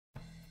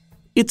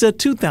It's a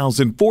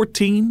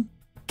 2014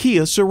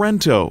 Kia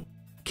Sorento.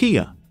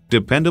 Kia,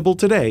 dependable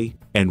today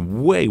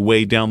and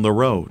way down the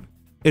road.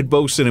 It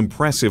boasts an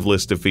impressive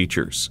list of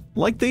features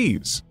like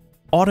these: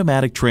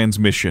 automatic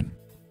transmission,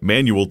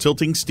 manual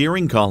tilting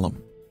steering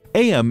column,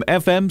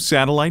 AM/FM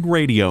satellite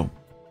radio,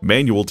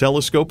 manual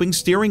telescoping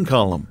steering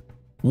column,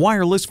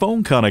 wireless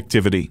phone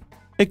connectivity,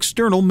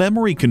 external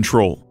memory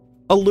control,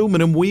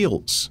 aluminum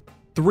wheels,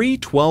 3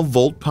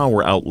 12-volt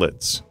power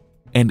outlets,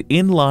 and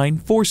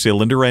inline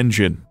 4-cylinder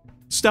engine.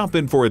 Stop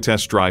in for a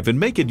test drive and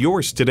make it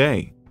yours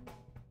today.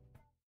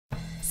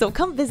 So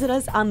come visit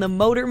us on the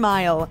Motor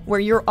Mile, where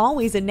you're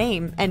always a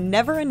name and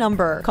never a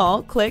number.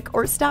 Call, click,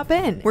 or stop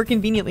in. We're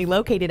conveniently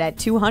located at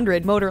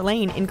 200 Motor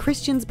Lane in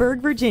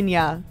Christiansburg,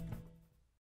 Virginia.